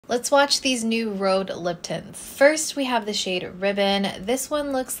Let's swatch these new Rhode lip tints. First, we have the shade Ribbon. This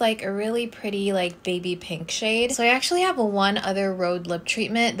one looks like a really pretty like baby pink shade. So I actually have one other Rhode lip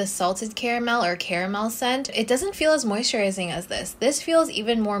treatment, the Salted Caramel or Caramel scent. It doesn't feel as moisturizing as this. This feels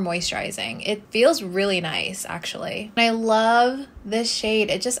even more moisturizing. It feels really nice, actually. And I love this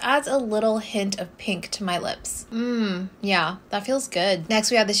shade. It just adds a little hint of pink to my lips. Yeah, that feels good.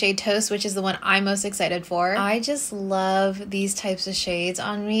 Next, we have the shade Toast, which is the one I'm most excited for. I just love these types of shades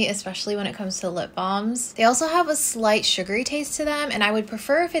on me, especially when it comes to lip balms. They also have a slight sugary taste to them, and I would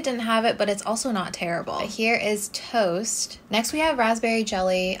prefer if it didn't have it, but it's also not terrible. But here is Toast. Next, we have Raspberry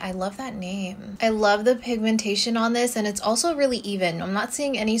Jelly. I love that name. I love the pigmentation on this, and it's also really even. I'm not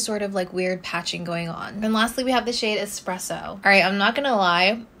seeing any sort of like weird patching going on. And lastly, we have the shade Espresso. All right, I'm not gonna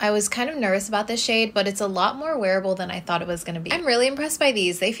lie, I was kind of nervous about this shade, but it's a lot more wearable than I thought it was gonna be. I'm really impressed by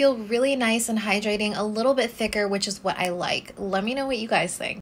these. They feel really nice and hydrating, a little bit thicker, which is what I like. Let me know what you guys think.